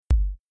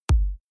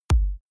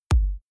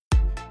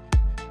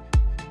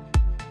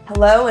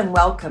Hello and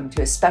welcome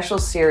to a special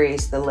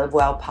series of the Live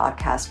Well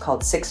podcast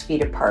called 6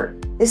 Feet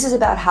Apart. This is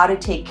about how to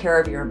take care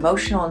of your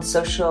emotional and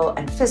social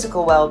and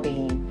physical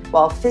well-being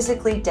while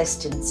physically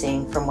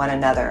distancing from one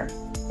another.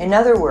 In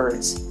other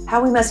words,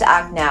 how we must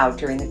act now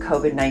during the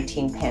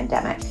COVID-19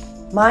 pandemic.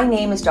 My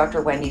name is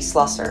Dr. Wendy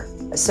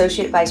Slusser,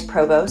 Associate Vice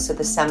Provost of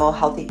the Semel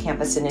Healthy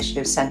Campus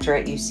Initiative Center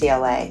at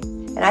UCLA.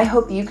 And I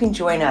hope you can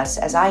join us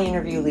as I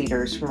interview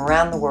leaders from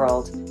around the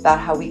world about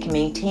how we can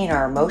maintain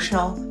our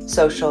emotional,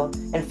 social,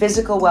 and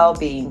physical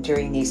well-being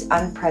during these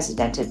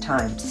unprecedented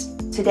times.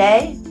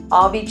 Today,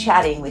 I'll be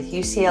chatting with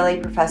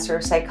UCLA Professor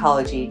of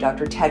Psychology,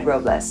 Dr. Ted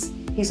Robles.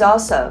 He's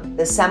also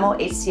the Semel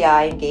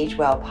HCI Engage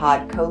Well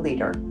Pod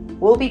co-leader.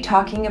 We'll be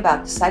talking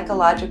about the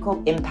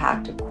psychological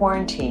impact of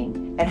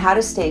quarantine and how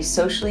to stay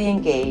socially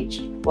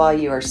engaged while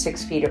you are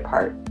 6 feet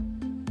apart.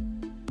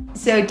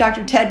 So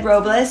Dr. Ted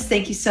Robles,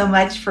 thank you so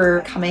much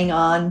for coming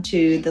on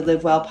to the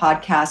Live Well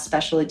podcast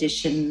special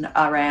edition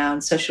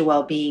around social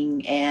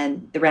well-being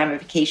and the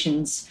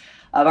ramifications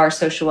of our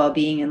social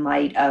well-being in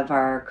light of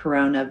our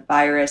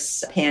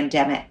coronavirus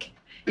pandemic.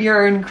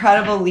 You're an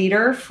incredible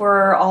leader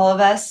for all of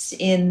us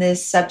in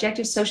this subject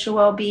of social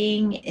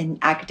well-being in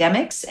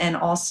academics and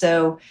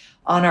also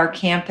on our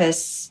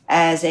campus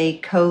as a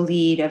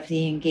co-lead of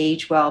the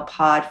Engage Well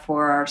pod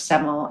for our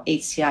Semel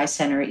HCI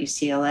Center at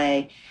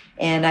UCLA.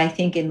 And I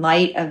think in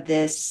light of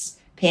this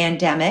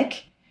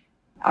pandemic,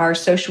 our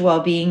social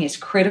well-being is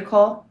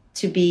critical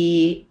to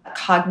be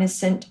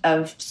cognizant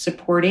of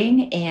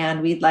supporting.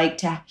 And we'd like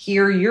to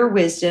hear your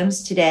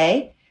wisdoms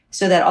today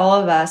so that all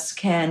of us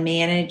can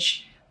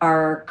manage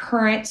our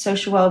current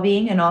social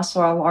well-being and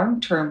also our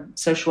long-term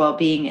social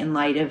well-being in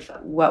light of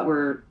what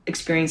we're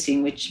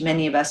experiencing, which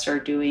many of us are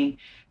doing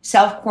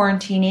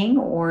self-quarantining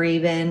or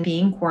even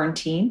being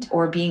quarantined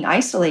or being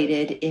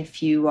isolated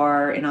if you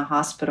are in a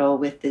hospital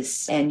with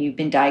this and you've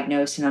been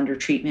diagnosed and under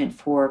treatment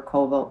for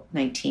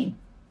COVID-19.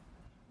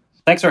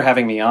 Thanks for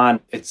having me on.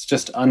 It's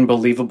just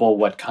unbelievable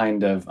what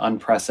kind of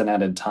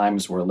unprecedented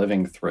times we're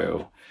living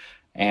through.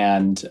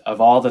 And of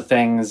all the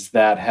things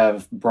that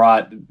have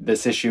brought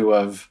this issue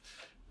of,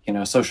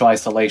 social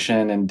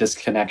isolation and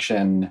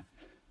disconnection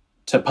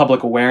to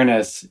public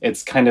awareness,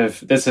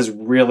 this has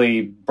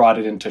really brought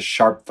it into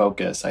sharp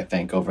focus, I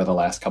think, over the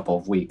last couple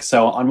of weeks.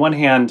 So on one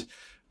hand,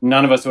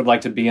 none of us would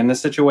like to be in this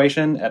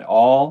situation at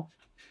all,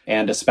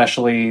 and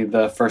especially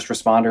the first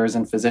responders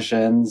and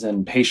physicians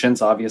and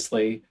patients,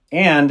 obviously.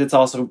 And it's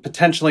also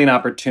potentially an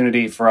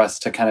opportunity for us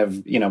to kind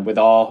of, with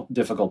all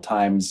difficult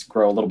times,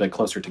 grow a little bit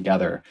closer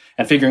together.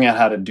 And figuring out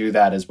how to do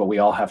that is what we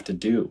all have to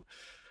do.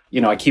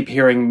 I keep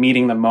hearing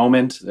meeting the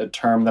moment, a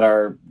term that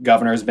our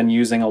governor has been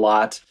using a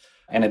lot.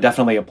 And it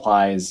definitely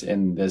applies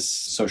in this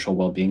social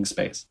well-being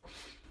space.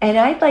 And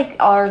I'd like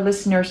our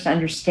listeners to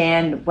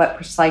understand what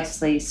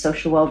precisely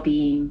social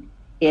well-being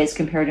is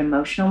compared to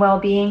emotional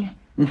well-being.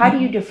 Mm-hmm. How do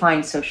you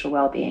define social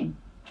well-being?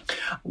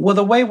 Well,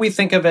 the way we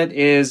think of it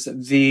is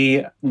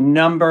the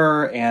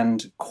number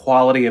and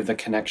quality of the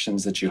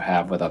connections that you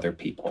have with other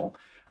people.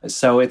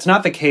 So it's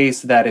not the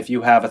case that if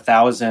you have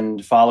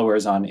 1,000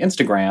 followers on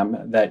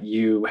Instagram that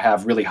you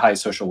have really high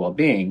social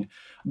well-being.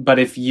 But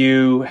if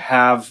you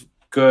have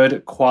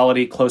good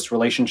quality, close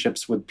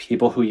relationships with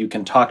people who you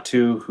can talk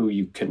to, who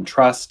you can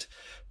trust,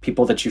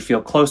 people that you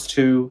feel close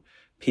to,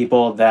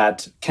 people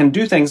that can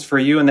do things for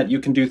you and that you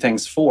can do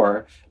things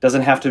for.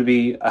 Doesn't have to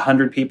be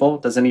 100 people,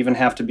 doesn't even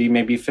have to be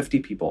maybe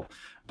 50 people,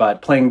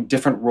 but playing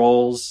different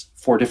roles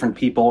for different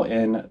people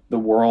in the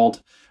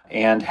world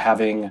and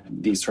having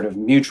these sort of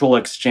mutual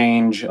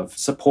exchange of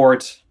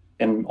support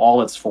in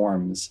all its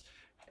forms.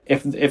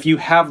 If you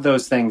have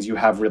those things, you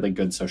have really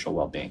good social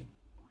well-being.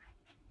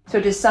 So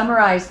to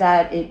summarize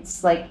that,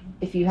 it's like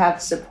if you have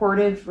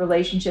supportive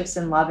relationships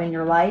and love in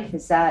your life,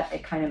 is that a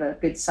kind of a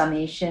good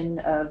summation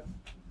of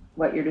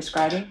what you're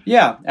describing?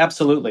 Yeah,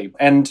 absolutely.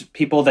 And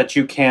people that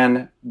you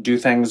can do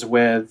things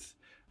with,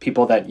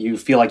 people that you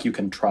feel like you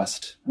can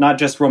trust. Not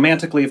just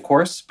romantically, of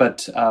course,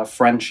 but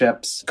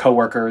friendships,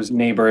 coworkers,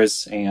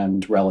 neighbors,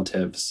 and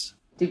relatives.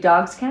 Do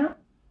dogs count?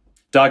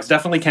 Dogs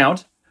definitely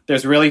count.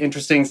 There's really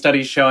interesting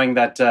studies showing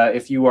that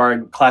if you are,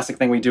 a classic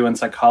thing we do in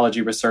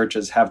psychology research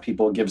is have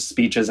people give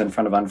speeches in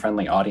front of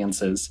unfriendly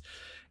audiences.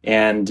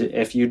 And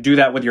if you do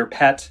that with your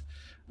pet,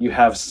 you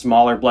have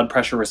smaller blood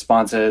pressure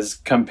responses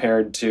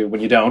compared to when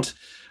you don't.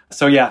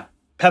 So yeah,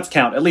 pets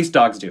count. At least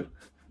dogs do.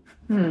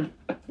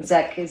 Is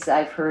that because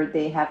I've heard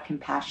they have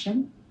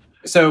compassion?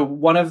 So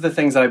one of the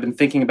things that I've been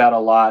thinking about a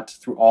lot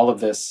through all of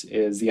this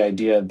is the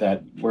idea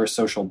that we're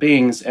social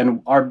beings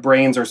and our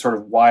brains are sort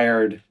of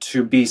wired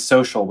to be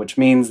social, which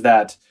means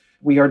that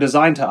we are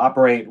designed to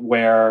operate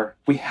where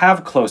we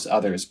have close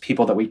others,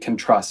 people that we can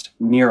trust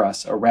near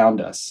us, around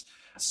us,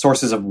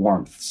 sources of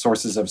warmth,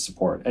 sources of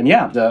support. And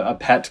yeah, a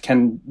pet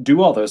can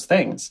do all those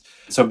things.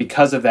 So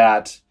because of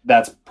that,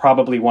 that's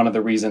probably one of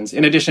the reasons,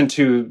 in addition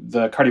to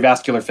the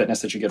cardiovascular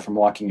fitness that you get from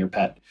walking your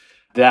pet,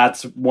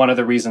 that's one of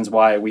the reasons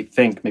why we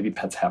think maybe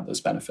pets have those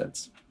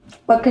benefits.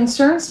 What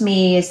concerns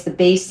me is the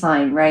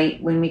baseline,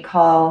 right? When we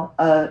call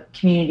a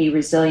community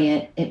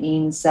resilient, it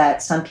means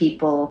that some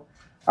people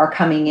are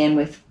coming in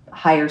with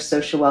higher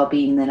social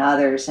well-being than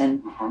others.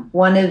 And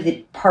one of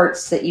the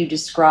parts that you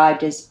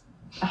described as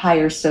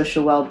higher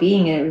social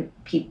well-being are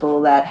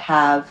people that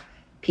have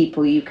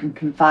people you can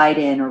confide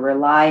in or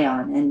rely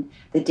on. And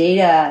the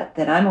data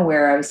that I'm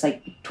aware of is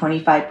like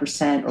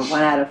 25% or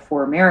 1 out of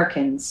 4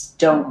 Americans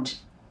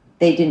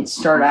they didn't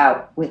start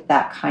out with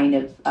that kind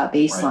of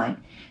baseline. Right.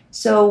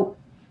 So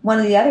one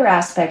of the other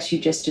aspects you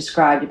just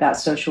described about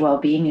social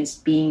well-being is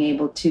being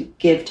able to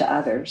give to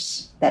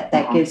others.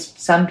 That gives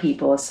some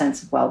people a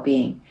sense of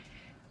well-being.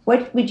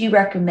 What would you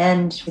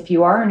recommend if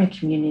you are in a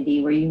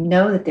community where you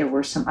know that there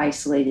were some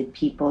isolated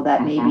people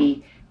that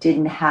maybe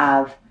didn't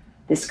have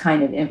this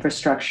kind of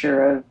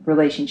infrastructure of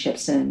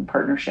relationships and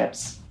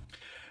partnerships?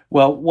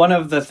 Well, one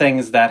of the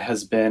things that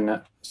has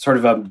been sort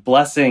of a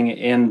blessing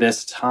in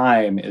this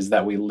time is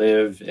that we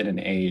live in an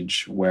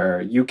age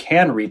where you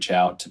can reach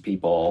out to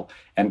people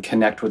and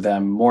connect with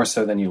them more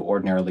so than you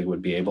ordinarily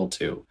would be able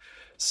to.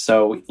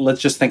 So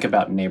let's just think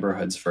about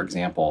neighborhoods, for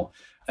example.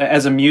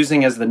 As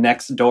amusing as the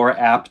Nextdoor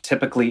app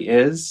typically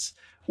is,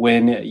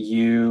 when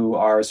you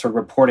are sort of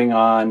reporting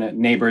on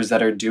neighbors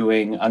that are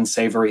doing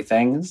unsavory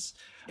things,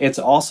 it's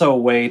also a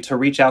way to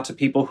reach out to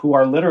people who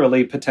are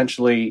literally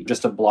potentially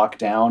just a block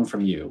down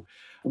from you,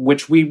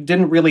 which we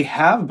didn't really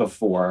have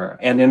before.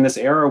 And in this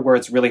era where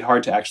it's really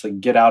hard to actually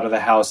get out of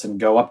the house and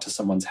go up to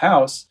someone's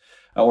house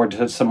or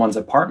to someone's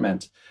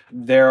apartment,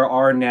 there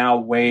are now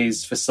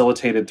ways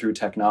facilitated through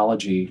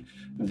technology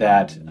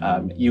that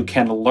you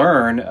can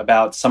learn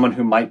about someone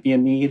who might be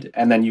in need,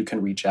 and then you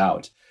can reach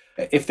out.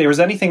 If there's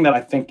anything that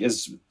I think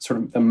is sort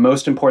of the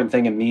most important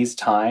thing in these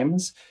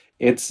times,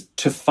 it's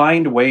to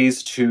find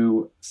ways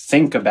to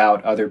think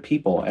about other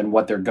people and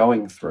what they're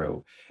going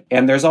through.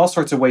 And there's all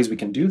sorts of ways we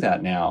can do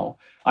that now.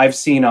 I've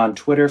seen on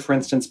Twitter, for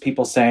instance,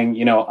 people saying,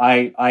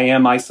 I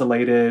am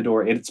isolated,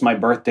 or it's my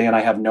birthday and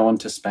I have no one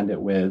to spend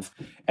it with.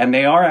 And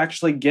they are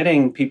actually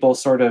getting people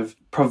sort of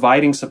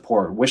providing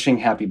support, wishing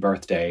happy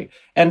birthday.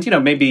 And,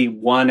 maybe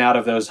 1 out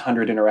of those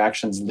 100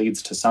 interactions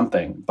leads to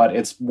something, but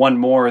it's one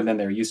more than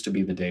there used to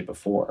be the day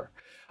before.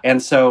 And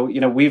so,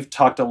 we've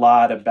talked a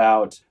lot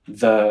about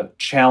the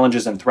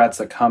challenges and threats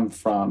that come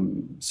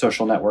from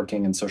social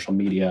networking and social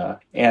media.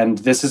 And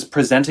this is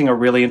presenting a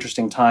really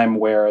interesting time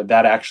where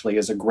that actually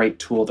is a great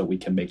tool that we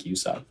can make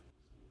use of.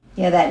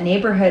 Yeah, that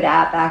neighborhood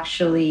app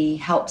actually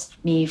helps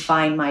me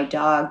find my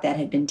dog that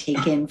had been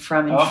taken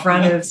from in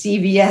front of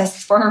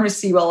CVS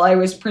pharmacy while I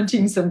was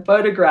printing some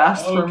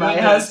photographs for my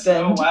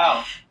husband. Oh,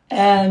 wow.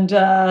 And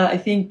I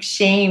think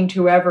shamed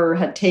whoever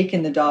had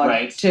taken the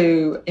dog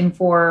to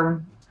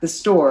inform the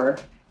store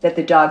that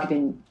the dog had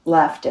been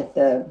left at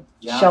the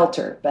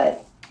shelter.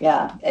 But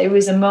yeah, it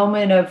was a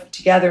moment of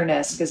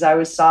togetherness because I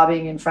was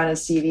sobbing in front of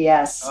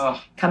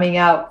CVS, coming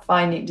out,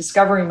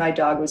 discovering my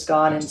dog was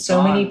gone. And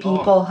so many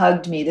people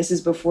hugged me. This is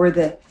before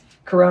the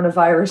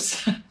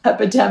coronavirus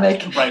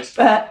epidemic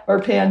or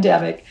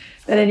pandemic.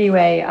 But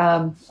anyway,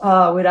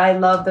 would I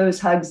love those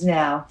hugs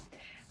now?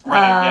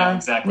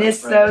 Exactly.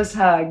 Miss those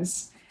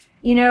hugs.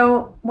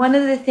 One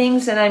of the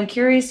things that I'm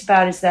curious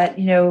about is that,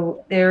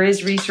 there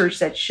is research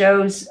that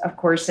shows, of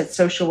course, that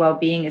social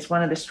well-being is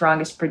one of the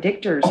strongest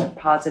predictors of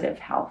positive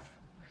health.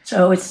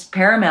 So it's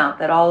paramount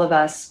that all of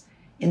us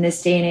in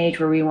this day and age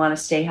where we want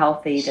to stay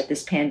healthy, that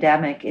this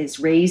pandemic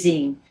is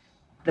raising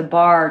the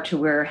bar to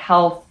where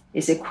health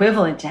is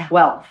equivalent to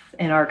wealth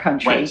in our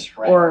country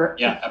or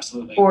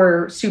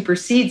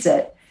supersedes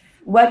it.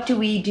 What do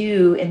we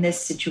do in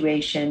this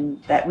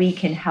situation that we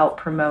can help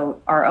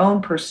promote our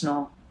own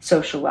personal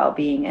social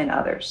well-being and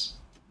others?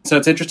 So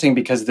it's interesting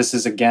because this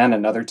is, again,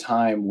 another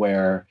time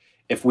where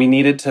if we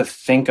needed to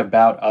think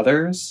about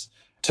others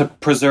to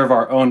preserve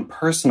our own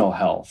personal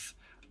health,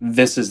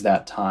 this is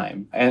that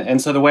time. And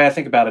so the way I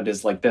think about it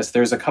is like this.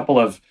 There's a couple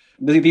of,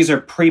 these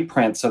are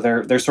preprints, so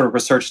they're sort of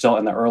research still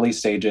in the early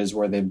stages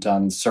where they've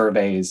done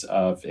surveys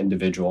of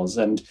individuals.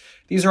 And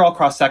these are all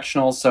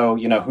cross-sectional, so,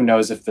 who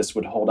knows if this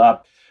would hold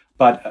up.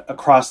 But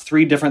across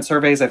 3 different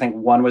surveys, I think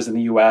 1 was in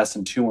the US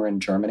and 2 were in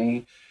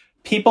Germany,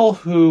 people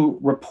who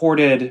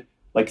reported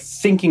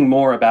thinking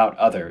more about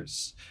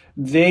others,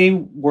 they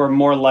were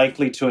more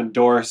likely to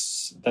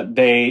endorse that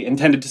they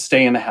intended to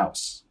stay in the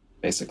house,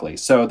 basically.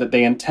 So that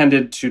they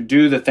intended to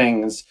do the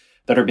things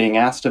that are being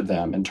asked of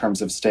them in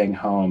terms of staying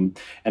home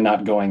and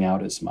not going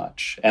out as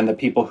much. And the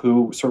people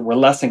who sort of were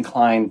less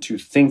inclined to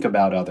think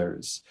about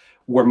others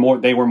were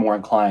more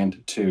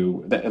inclined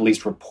to at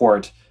least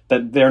report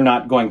that they're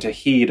not going to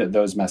heed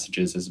those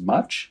messages as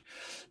much.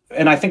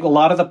 And I think a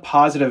lot of the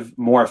positive,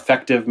 more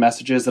effective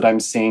messages that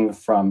I'm seeing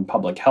from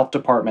public health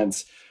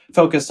departments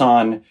focus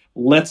on,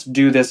 let's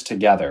do this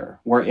together.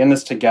 We're in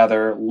this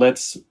together.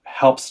 Let's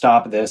help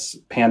stop this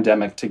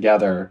pandemic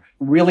together.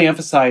 Really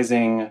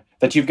emphasizing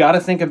that you've got to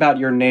think about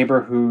your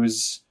neighbor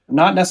who's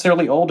not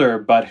necessarily older,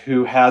 but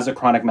who has a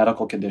chronic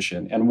medical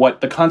condition and what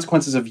the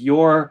consequences of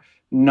your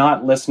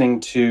not listening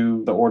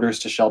to the orders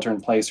to shelter in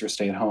place or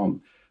stay at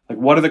home.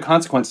 What are the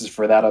consequences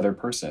for that other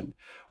person?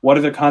 What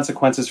are the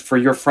consequences for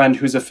your friend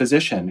who's a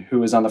physician,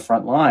 who is on the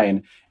front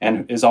line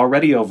and is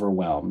already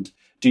overwhelmed?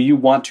 Do you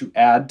want to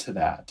add to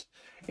that?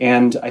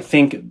 And I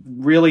think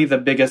really the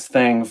biggest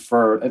thing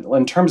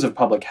in terms of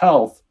public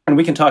health, and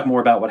we can talk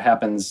more about what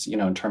happens,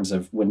 in terms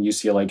of when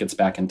UCLA gets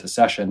back into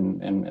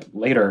session and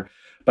later,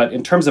 but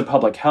in terms of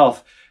public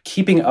health,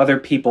 keeping other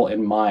people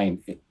in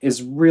mind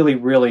is really,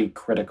 really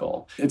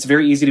critical. It's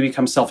very easy to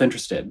become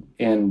self-interested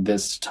in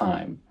this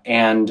time.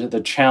 And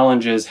the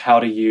challenge is, how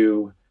do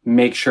you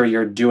make sure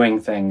you're doing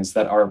things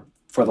that are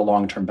for the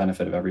long-term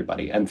benefit of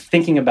everybody? And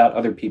thinking about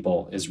other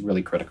people is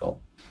really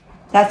critical.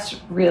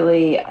 That's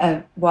really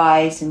a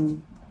wise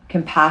and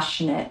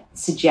compassionate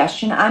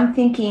suggestion. I'm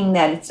thinking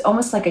that it's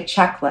almost like a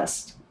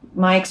checklist.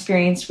 My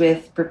experience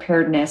with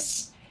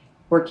preparedness,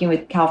 working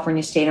with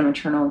California State on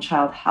maternal and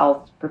child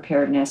health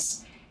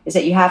preparedness, is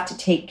that you have to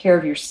take care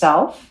of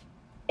yourself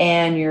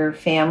and your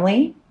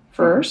family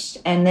first,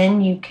 and then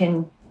you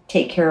can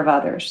take care of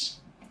others.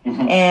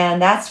 Mm-hmm.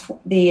 And that's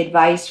the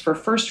advice for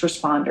first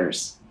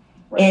responders.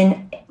 Right.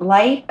 In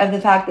light of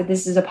the fact that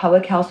this is a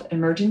public health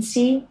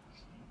emergency,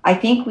 I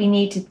think we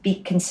need to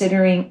be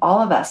considering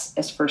all of us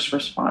as first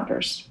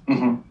responders,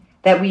 mm-hmm.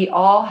 that we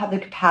all have the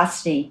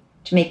capacity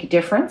to make a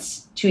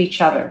difference to each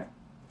other.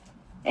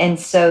 And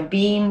so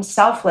being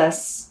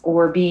selfless,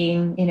 or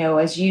being,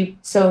 as you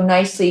so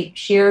nicely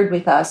shared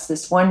with us,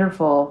 this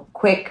wonderful,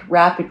 quick,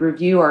 rapid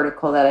review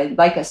article that I'd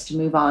like us to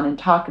move on and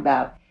talk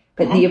about.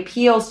 But mm-hmm. the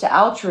appeals to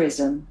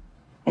altruism,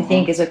 I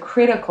think, is a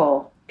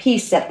critical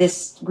piece that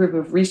this group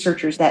of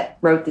researchers that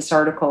wrote this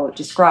article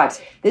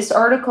describes. This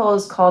article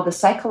is called The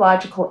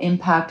Psychological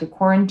Impact of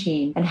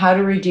Quarantine and How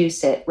to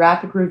Reduce It,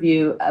 Rapid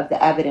Review of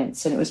the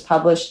Evidence, and it was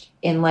published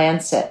in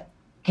Lancet.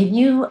 Can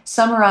you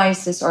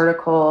summarize this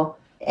article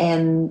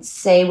and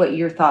say what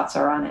your thoughts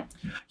are on it?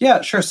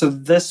 Yeah, sure. So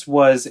this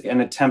was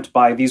an attempt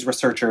by these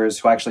researchers,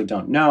 who actually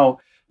don't know,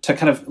 to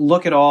kind of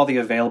look at all the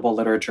available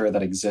literature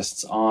that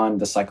exists on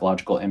the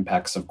psychological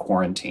impacts of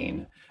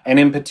quarantine. And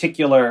in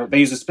particular, they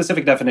use a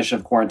specific definition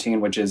of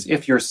quarantine, which is,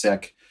 if you're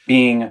sick,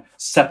 being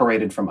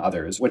separated from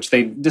others, which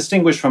they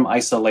distinguish from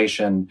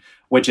isolation,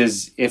 which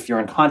is, if you're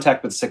in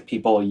contact with sick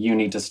people, you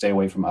need to stay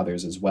away from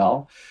others as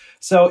well.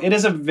 So it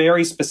is a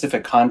very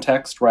specific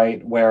context,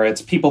 right, where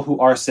it's people who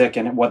are sick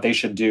and what they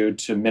should do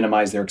to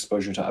minimize their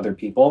exposure to other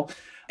people.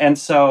 And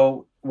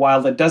so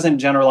while it doesn't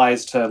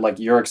generalize to like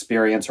your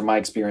experience or my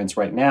experience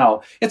right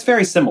now, it's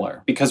very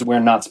similar because we're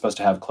not supposed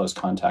to have close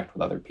contact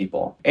with other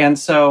people. And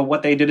so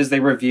what they did is they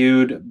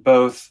reviewed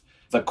both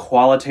the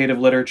qualitative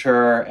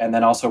literature and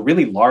then also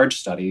really large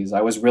studies.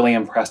 I was really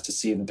impressed to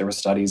see that there were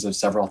studies of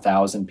several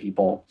thousand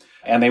people.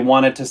 And they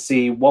wanted to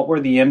see what were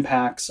the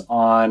impacts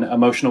on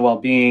emotional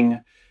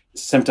well-being,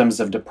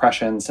 symptoms of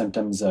depression,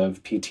 symptoms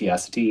of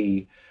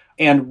PTSD,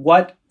 and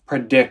what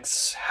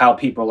predicts how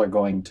people are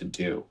going to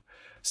do.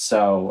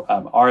 So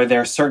are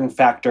there certain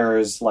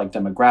factors like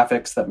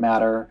demographics that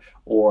matter,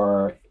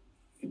 or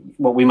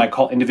what we might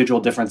call individual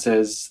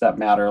differences that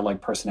matter,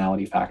 like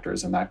personality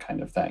factors and that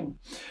kind of thing?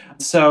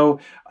 So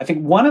I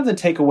think one of the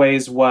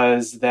takeaways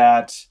was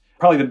that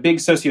probably the big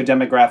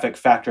sociodemographic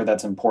factor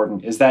that's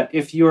important is that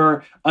if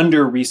you're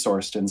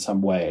under-resourced in some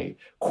way,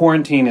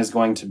 quarantine is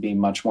going to be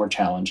much more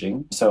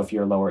challenging. So if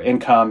you're lower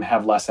income,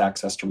 have less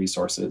access to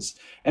resources.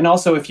 And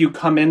also if you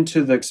come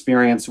into the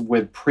experience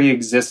with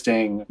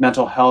pre-existing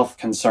mental health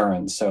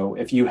concerns, so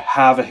if you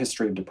have a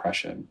history of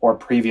depression or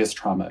previous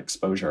trauma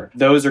exposure,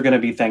 those are going to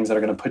be things that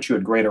are going to put you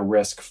at greater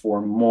risk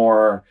for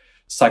more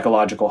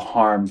psychological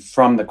harm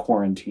from the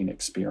quarantine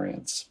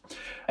experience.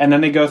 And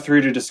then they go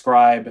through to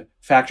describe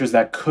factors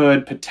that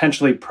could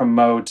potentially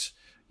promote,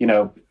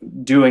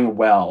 doing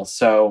well.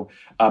 So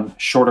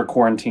shorter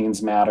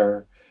quarantines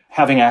matter,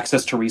 having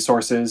access to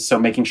resources, so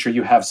making sure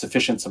you have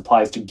sufficient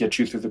supplies to get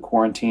you through the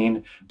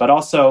quarantine. But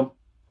also,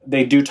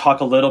 they do talk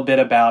a little bit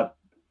about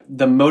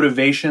the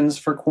motivations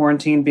for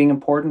quarantine being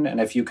important. And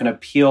if you can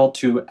appeal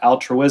to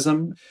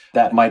altruism,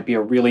 that might be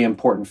a really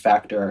important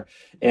factor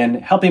in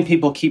helping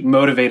people keep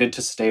motivated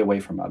to stay away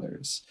from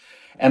others.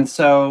 And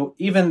so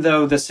even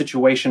though the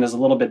situation is a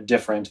little bit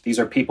different, these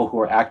are people who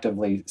are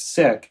actively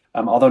sick,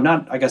 although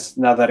not, I guess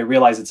now that I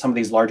realize that some of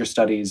these larger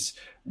studies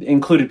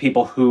included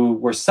people who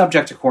were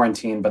subject to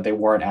quarantine, but they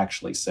weren't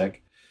actually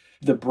sick.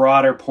 The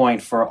broader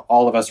point for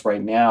all of us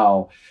right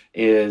now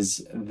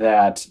is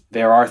that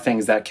there are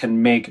things that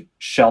can make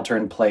shelter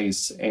in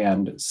place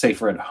and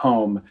safer at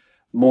home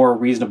more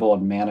reasonable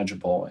and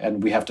manageable.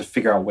 And we have to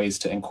figure out ways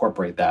to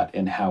incorporate that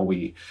in how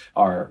we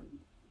are,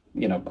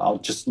 I'll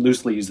just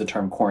loosely use the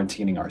term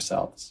quarantining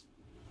ourselves.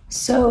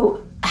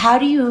 So how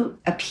do you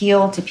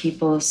appeal to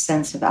people's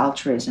sense of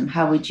altruism?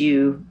 How would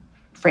you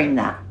frame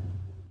that?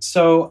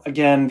 So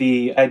again,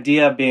 the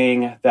idea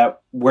being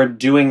that we're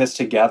doing this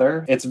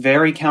together, it's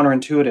very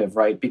counterintuitive,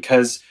 right?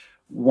 Because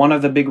one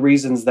of the big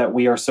reasons that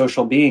we are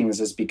social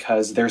beings is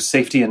because there's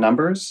safety in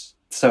numbers.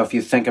 So if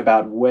you think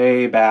about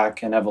way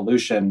back in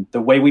evolution, the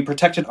way we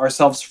protected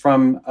ourselves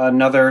from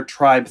another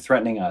tribe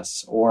threatening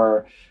us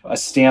or a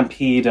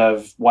stampede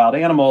of wild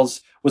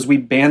animals was we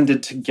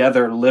banded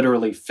together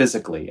literally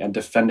physically and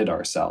defended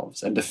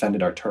ourselves and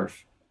defended our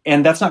turf.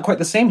 And that's not quite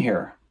the same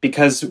here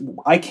because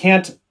I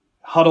can't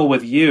huddle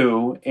with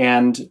you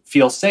and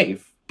feel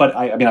safe. But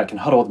I mean, I can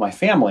huddle with my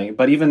family,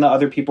 but even the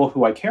other people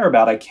who I care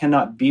about, I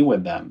cannot be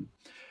with them.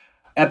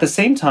 At the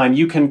same time,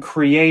 you can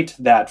create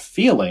that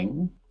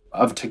feeling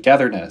of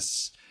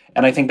togetherness.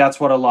 And I think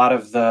that's what a lot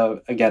of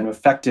the, again,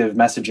 effective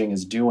messaging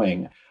is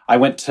doing. I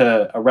went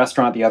to a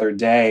restaurant the other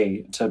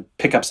day to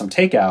pick up some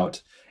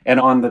takeout, and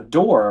on the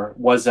door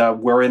was a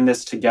 "We're in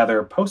this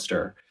together"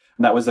 poster.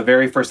 And that was the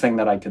very first thing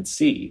that I could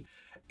see.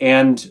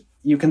 And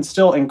you can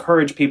still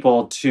encourage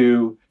people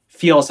to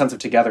feel a sense of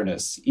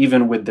togetherness,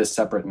 even with this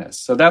separateness.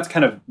 So that's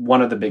kind of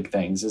one of the big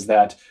things, is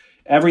that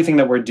everything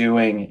that we're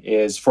doing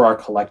is for our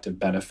collective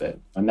benefit.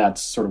 And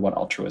that's sort of what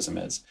altruism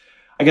is.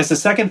 I guess the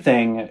second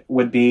thing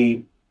would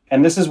be,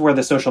 and this is where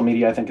the social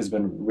media, I think, has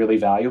been really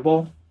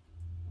valuable,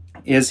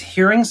 is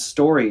hearing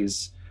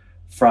stories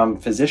from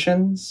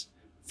physicians,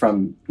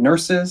 from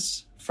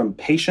nurses, from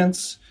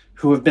patients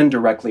who have been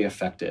directly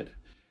affected,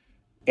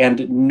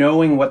 and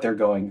knowing what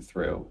they're going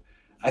through.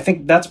 I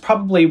think that's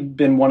probably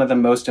been one of the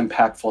most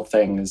impactful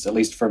things, at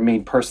least for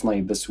me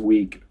personally this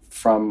week,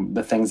 from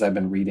the things I've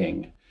been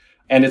reading.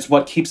 And it's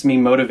what keeps me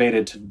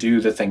motivated to do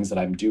the things that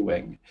I'm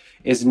doing,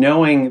 is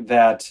knowing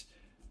that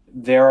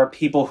there are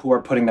people who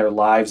are putting their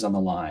lives on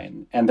the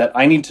line and that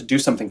I need to do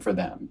something for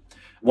them.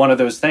 One of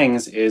those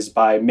things is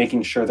by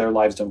making sure their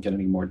lives don't get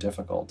any more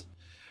difficult.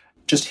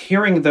 Just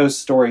hearing those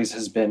stories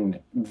has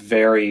been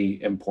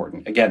very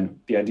important.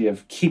 Again, the idea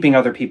of keeping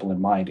other people in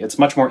mind. It's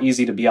much more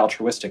easy to be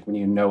altruistic when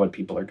you know what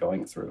people are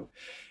going through.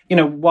 You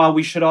know, while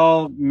we should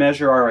all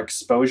measure our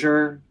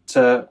exposure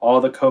to all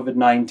the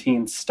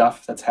COVID-19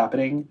 stuff that's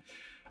happening,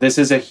 this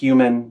is a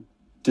human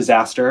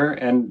disaster,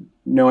 and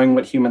knowing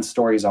what human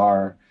stories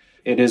are,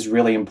 it is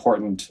really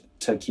important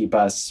to keep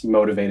us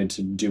motivated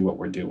to do what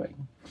we're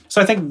doing. So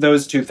I think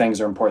those two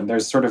things are important.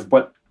 There's sort of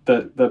what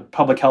the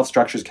public health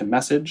structures can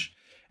message,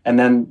 and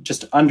then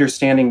just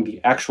understanding the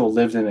actual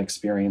lived-in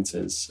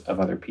experiences of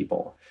other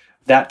people.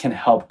 That can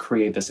help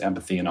create this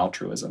empathy and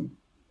altruism.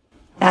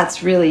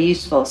 That's really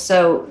useful.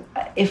 So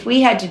if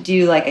we had to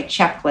do like a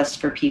checklist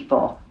for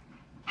people,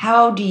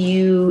 how do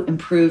you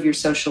improve your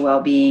social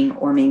well-being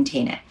or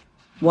maintain it?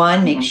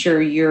 One, make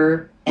sure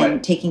you're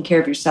taking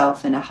care of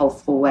yourself in a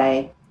healthful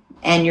way,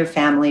 and your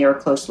family or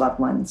close loved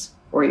ones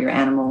or your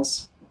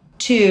animals.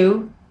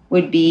 Two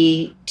would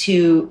be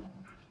to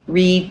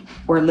read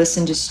or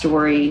listen to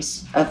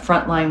stories of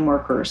frontline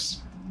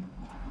workers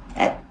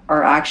that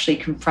are actually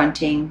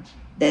confronting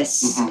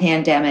this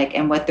pandemic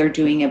and what they're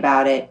doing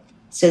about it,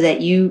 so that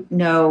you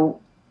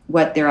know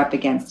what they're up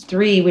against.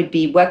 Three would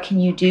be, what can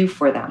you do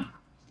for them?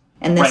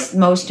 And the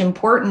most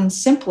important,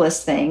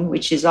 simplest thing,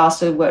 which is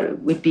also what it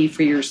would be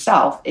for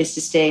yourself, is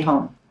to stay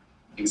home.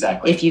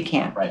 Exactly. If you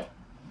can.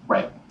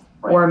 Right.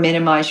 Or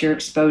minimize your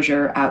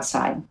exposure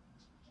outside.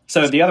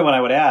 So the other one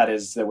I would add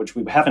is, which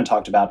we haven't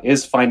talked about,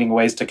 is finding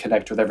ways to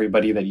connect with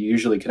everybody that you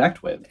usually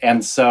connect with.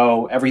 And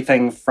so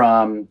everything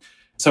from,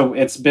 so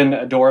it's been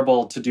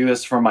adorable to do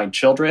this for my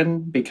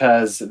children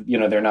because, you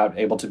know, they're not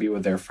able to be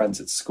with their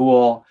friends at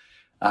school.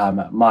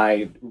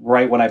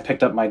 Right when I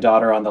picked up my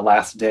daughter on the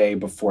last day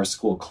before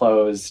school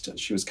closed,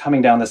 she was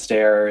coming down the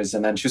stairs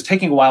and then she was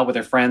taking a while with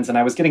her friends, and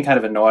I was getting kind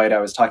of annoyed.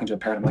 I was talking to a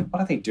parent. I'm like,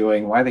 what are they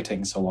doing? Why are they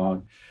taking so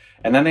long?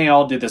 And then they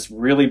all did this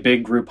really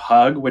big group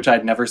hug, which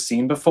I'd never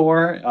seen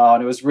before.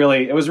 And it was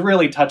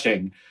really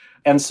touching.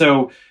 And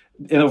so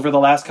over the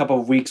last couple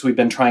of weeks, we've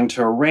been trying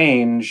to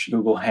arrange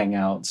Google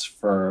Hangouts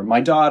for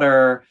my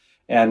daughter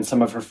and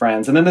some of her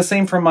friends. And then the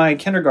same for my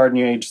kindergarten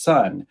age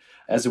son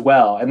as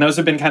well. And those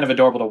have been kind of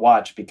adorable to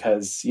watch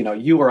because, you know,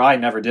 you or I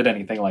never did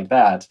anything like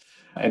that.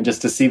 And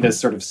just to see this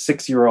sort of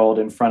 6-year-old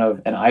in front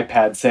of an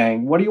iPad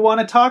saying, what do you want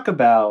to talk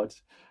about?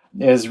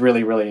 Is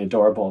really, really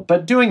adorable.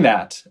 But doing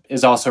that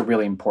is also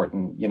really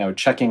important, you know,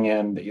 checking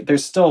in.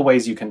 There's still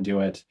ways you can do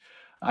it.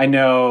 I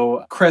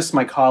know Chris,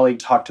 my colleague,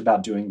 talked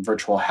about doing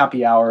virtual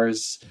happy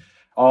hours.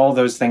 All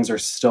those things are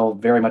still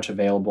very much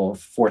available,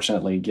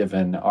 fortunately,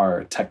 given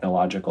our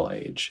technological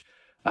age.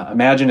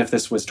 Imagine if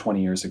this was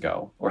 20 years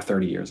ago or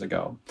 30 years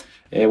ago.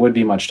 It would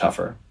be much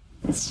tougher.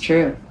 It's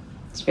true.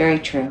 It's very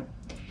true.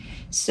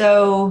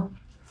 So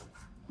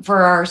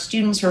for our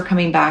students who are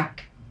coming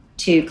back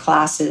to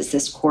classes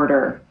this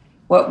quarter,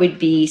 what would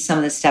be some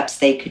of the steps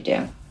they could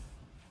do?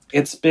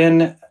 It's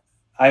been,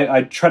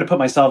 I try to put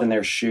myself in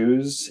their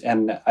shoes,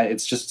 and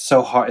it's just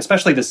so hard,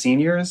 especially the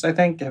seniors, I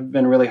think, have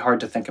been really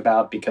hard to think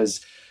about because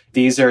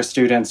these are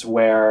students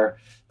where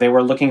they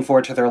were looking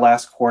forward to their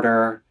last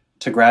quarter,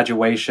 to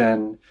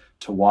graduation,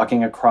 to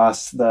walking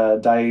across the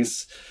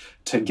dais,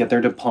 to get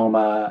their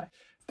diploma.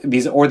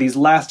 These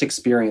last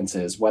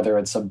experiences, whether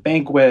it's a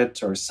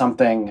banquet or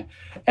something,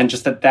 and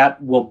just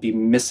that will be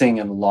missing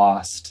and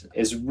lost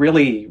is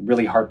really,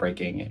 really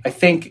heartbreaking. I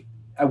think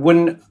I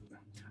wouldn't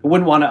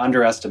want to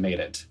underestimate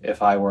it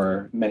if I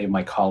were many of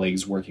my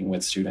colleagues working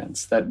with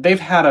students, that they've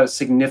had a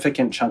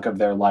significant chunk of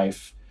their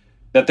life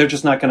that they're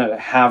just not going to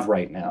have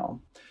right now.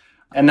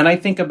 And then I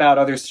think about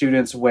other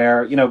students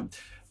where, you know,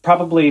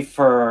 probably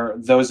for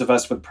those of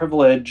us with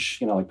privilege,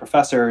 you know, like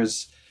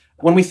professors,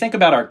 when we think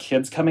about our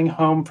kids coming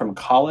home from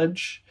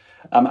college,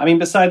 I mean,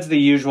 besides the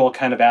usual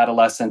kind of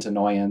adolescent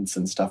annoyance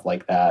and stuff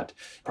like that,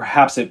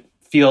 perhaps it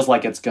feels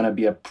like it's going to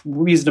be a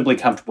reasonably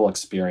comfortable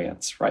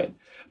experience, right?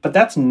 But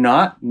that's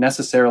not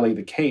necessarily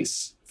the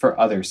case for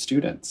other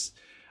students,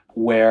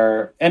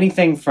 where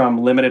anything from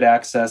limited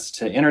access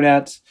to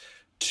internet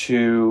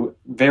to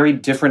very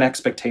different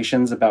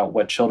expectations about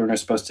what children are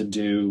supposed to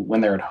do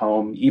when they're at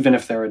home, even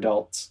if they're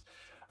adults.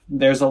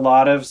 There's a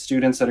lot of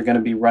students that are going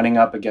to be running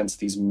up against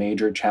these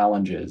major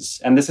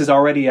challenges. And this is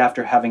already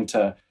after having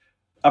to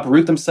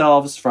uproot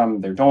themselves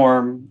from their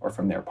dorm or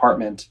from their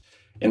apartment,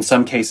 in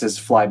some cases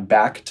fly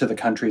back to the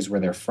countries where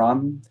they're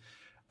from.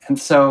 And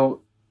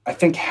so I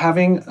think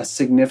having a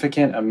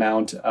significant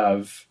amount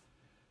of,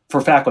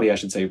 for faculty, I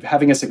should say,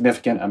 having a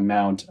significant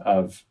amount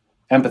of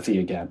empathy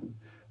again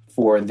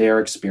for their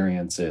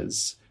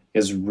experiences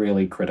is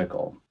really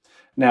critical.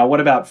 Now,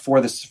 what about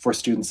for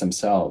students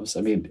themselves?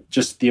 I mean,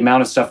 just the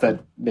amount of stuff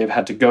that they've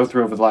had to go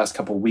through over the last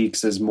couple of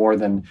weeks is more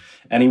than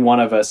any one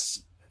of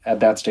us at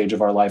that stage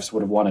of our lives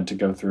would have wanted to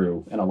go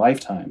through in a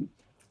lifetime.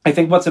 I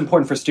think what's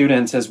important for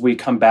students as we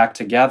come back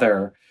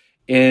together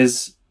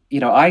is,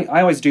 I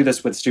always do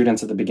this with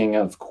students at the beginning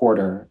of the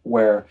quarter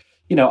where,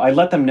 I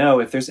let them know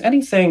if there's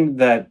anything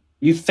that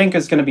you think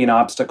is going to be an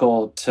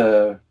obstacle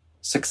to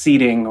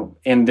succeeding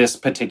in this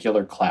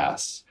particular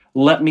class,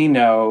 let me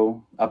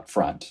know up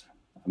front,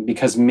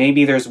 because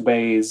maybe there's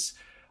ways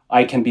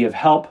I can be of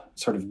help,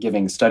 sort of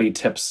giving study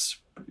tips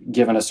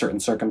given a certain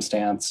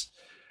circumstance,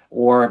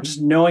 or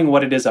just knowing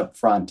what it is up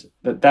front,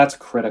 that's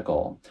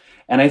critical.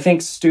 And I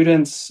think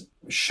students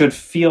should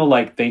feel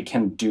like they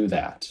can do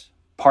that.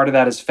 Part of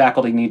that is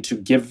faculty need to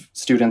give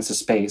students a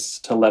space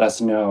to let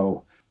us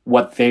know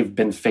what they've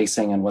been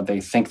facing and what they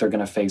think they're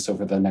going to face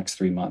over the next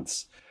 3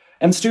 months.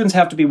 And students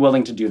have to be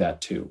willing to do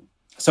that too.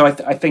 So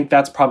I think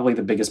that's probably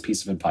the biggest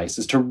piece of advice,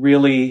 is to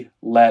really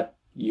let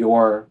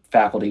your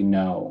faculty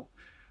know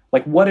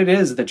like what it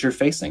is that you're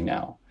facing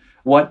now,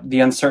 what the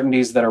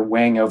uncertainties that are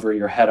weighing over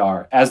your head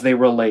are as they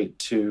relate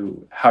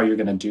to how you're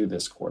going to do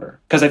this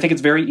quarter. Because I think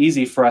it's very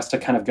easy for us to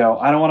kind of go,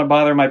 I don't want to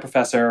bother my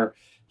professor.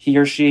 He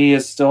or she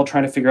is still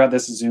trying to figure out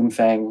this Zoom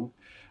thing.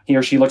 He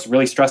or she looks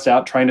really stressed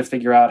out trying to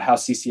figure out how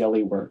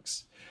CCLE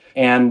works.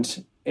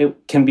 And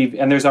it can be,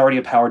 and there's already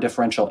a power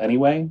differential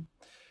anyway.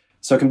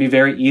 So it can be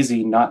very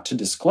easy not to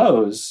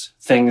disclose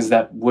things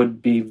that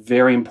would be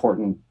very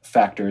important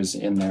factors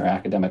in their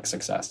academic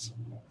success.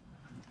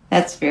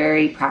 That's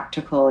very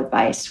practical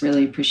advice.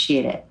 Really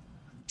appreciate it.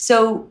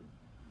 So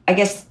I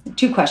guess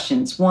 2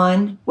 questions.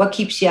 One, what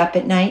keeps you up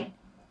at night?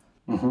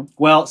 Mm-hmm.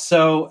 Well,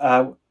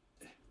 so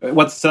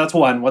that's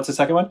one. What's the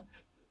second one?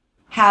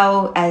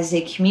 How, as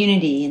a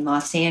community in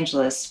Los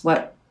Angeles,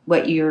 what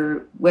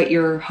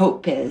your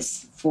hope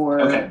is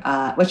for,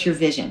 what's your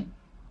vision?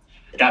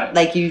 Got it.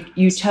 Like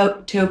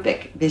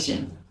utopic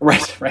vision.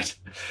 Right.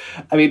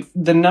 I mean,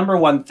 the number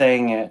one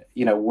thing,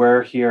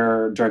 we're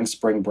here during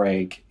spring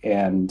break,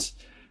 and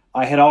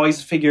I had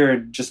always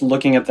figured, just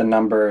looking at the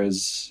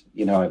numbers,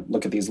 I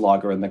look at these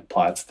logarithmic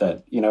plots,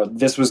 that,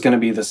 this was going to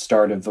be the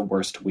start of the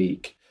worst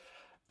week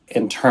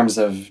in terms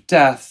of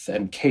death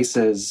and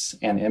cases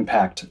and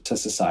impact to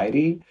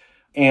society.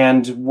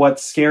 And what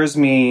scares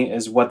me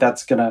is what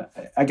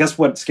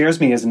scares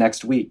me is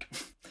next week.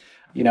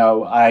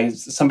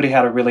 Somebody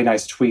had a really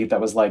nice tweet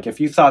that was like,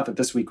 if you thought that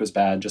this week was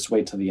bad, just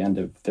wait till the end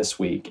of this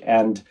week.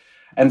 And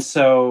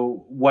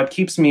so what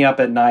keeps me up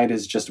at night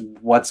is just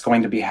what's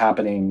going to be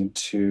happening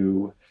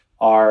to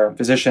our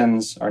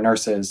physicians, our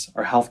nurses,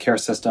 our healthcare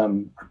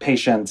system, our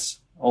patients,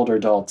 older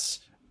adults,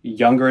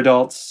 younger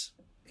adults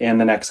in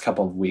the next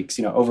couple of weeks,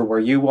 over where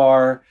you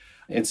are.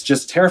 It's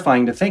just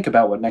terrifying to think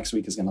about what next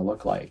week is going to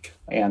look like.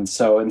 And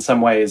so in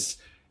some ways,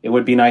 it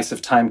would be nice if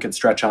time could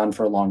stretch on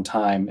for a long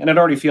time. And it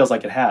already feels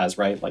like it has,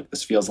 right? Like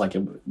this feels like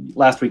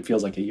last week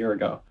feels like a year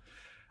ago.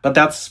 But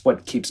that's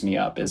what keeps me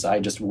up, is I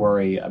just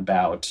worry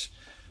about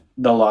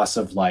the loss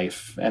of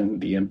life and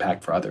the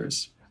impact for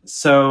others.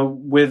 So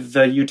with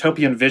the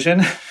utopian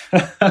vision,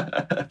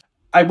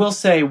 I will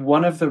say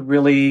one of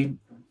the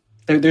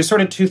there's sort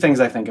of 2 things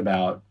I think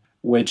about,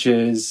 which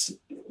is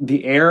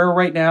the air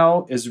right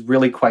now is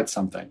really quite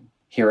something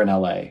here in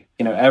LA.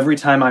 Every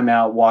time I'm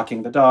out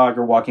walking the dog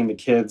or walking the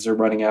kids or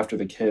running after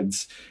the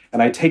kids,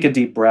 and I take a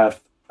deep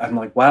breath, I'm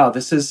like, wow,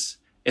 it's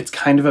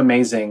kind of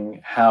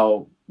amazing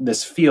how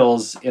this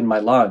feels in my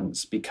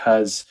lungs,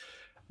 because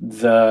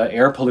the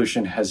air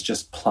pollution has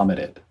just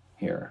plummeted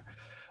here.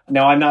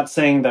 Now, I'm not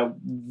saying that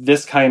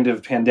this kind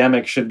of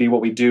pandemic should be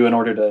what we do in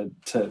order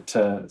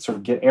to sort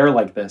of get air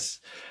like this.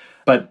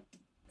 But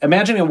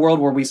imagining a world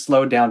where we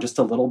slowed down just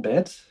a little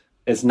bit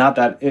is not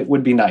that, it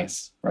would be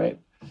nice, right?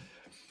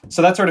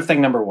 So that's sort of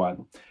thing number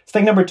 1.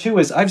 Thing number 2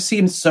 is I've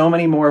seen so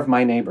many more of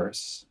my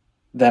neighbors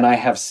than I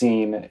have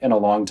seen in a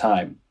long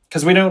time,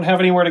 because we don't have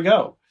anywhere to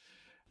go.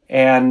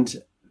 And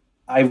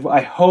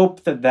I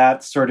hope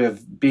that sort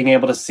of being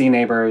able to see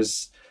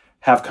neighbors,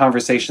 have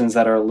conversations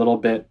that are a little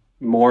bit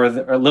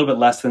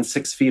less than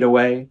 6 feet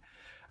away.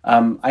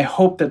 I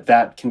hope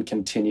that can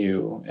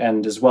continue,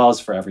 and as well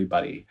as for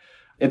everybody.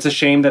 It's a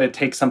shame that it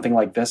takes something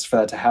like this for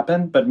that to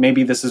happen, but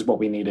maybe this is what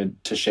we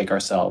needed to shake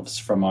ourselves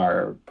from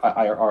our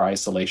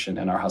isolation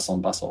and our hustle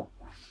and bustle.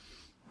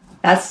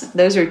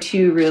 Those are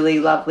two really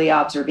lovely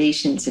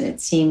observations, and it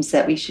seems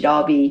that we should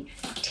all be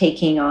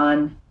taking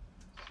on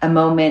a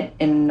moment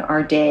in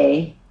our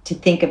day to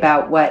think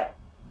about what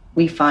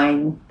we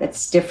find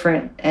that's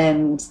different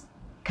and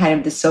kind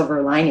of the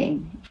silver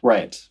lining.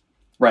 Right.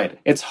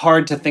 It's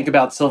hard to think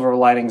about silver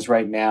linings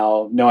right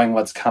now, knowing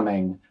what's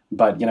coming,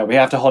 but we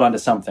have to hold on to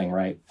something,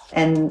 right?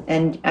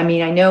 And I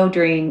mean, I know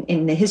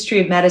in the history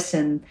of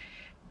medicine,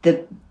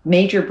 the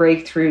major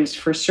breakthroughs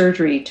for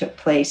surgery took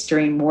place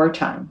during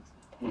wartime.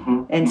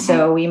 And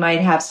so we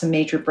might have some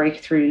major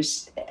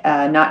breakthroughs,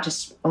 not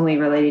just only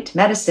related to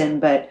medicine,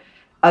 but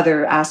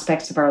other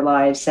aspects of our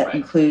lives that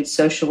include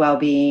social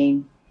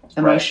well-being,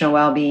 emotional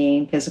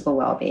well-being, physical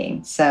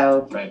well-being.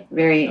 So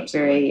very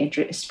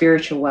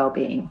spiritual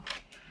well-being.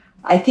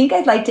 I think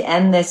I'd like to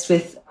end this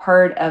with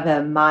part of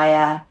a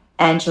Maya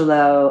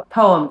Angelou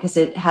poem because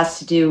it has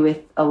to do with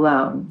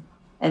alone.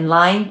 And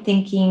lying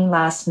thinking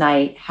last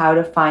night how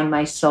to find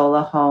my soul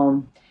a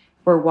home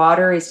where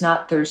water is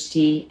not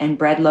thirsty and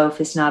bread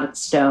loaf is not a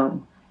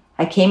stone.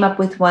 I came up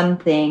with one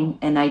thing,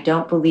 and I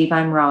don't believe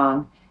I'm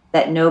wrong,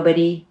 that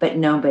nobody but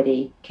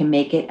nobody can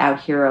make it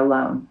out here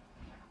alone.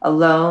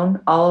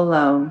 Alone, all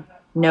alone,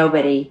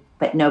 nobody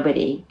but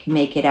nobody can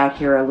make it out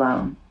here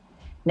alone.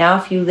 Now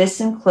if you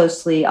listen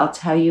closely, I'll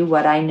tell you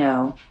what I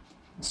know.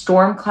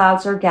 Storm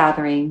clouds are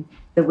gathering,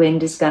 the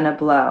wind is gonna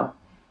blow.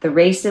 The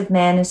race of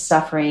man is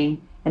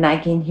suffering, and I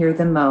can hear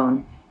them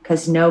moan,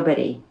 'cause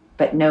nobody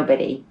but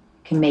nobody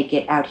can make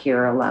it out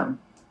here alone.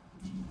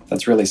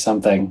 That's really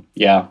something.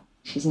 Yeah.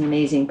 She's an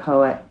amazing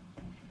poet.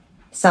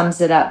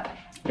 Sums it up.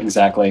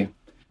 Exactly.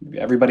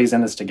 Everybody's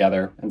in this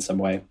together in some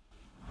way.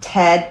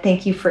 Ted,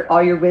 thank you for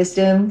all your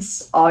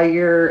wisdoms, all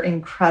your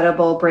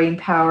incredible brain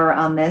power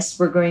on this.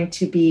 We're going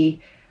to be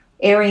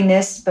airing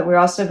this, but we're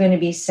also going to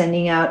be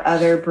sending out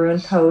other Bruin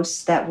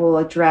posts that will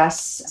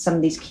address some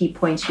of these key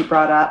points you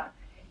brought up.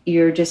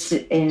 You're just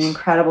an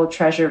incredible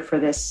treasure for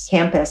this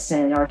campus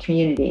and our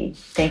community.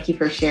 Thank you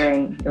for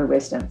sharing your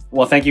wisdom.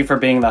 Well, thank you for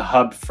being the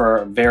hub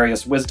for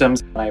various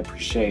wisdoms. I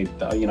appreciate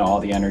all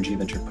the energy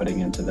that you're putting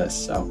into this.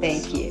 So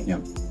thank you. Yeah.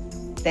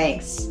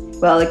 Thanks.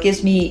 Well, it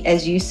gives me,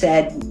 as you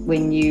said,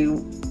 when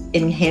you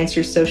enhance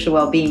your social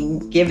well-being,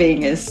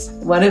 giving is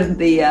one of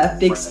the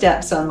big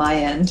steps on my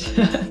end.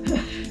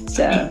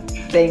 So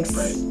thanks.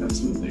 Right,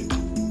 absolutely.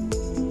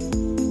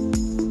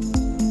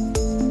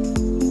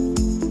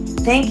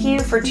 Thank you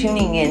for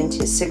tuning in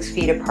to 6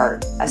 Feet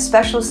Apart, a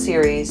special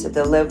series of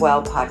the Live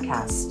Well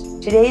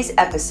podcast. Today's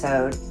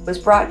episode was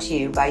brought to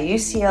you by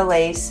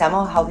UCLA's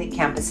Semel Healthy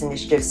Campus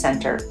Initiative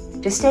Center.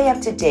 To stay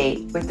up to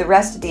date with the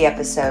rest of the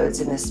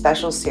episodes in this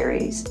special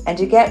series and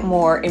to get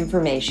more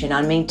information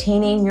on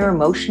maintaining your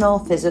emotional,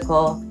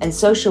 physical, and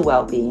social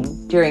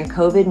well-being during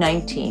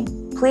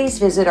COVID-19, please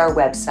visit our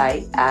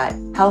website at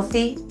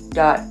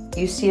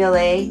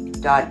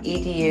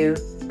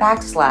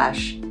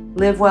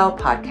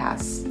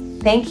healthy.ucla.edu/livewellpodcasts.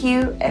 Thank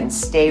you and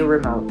stay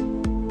remote.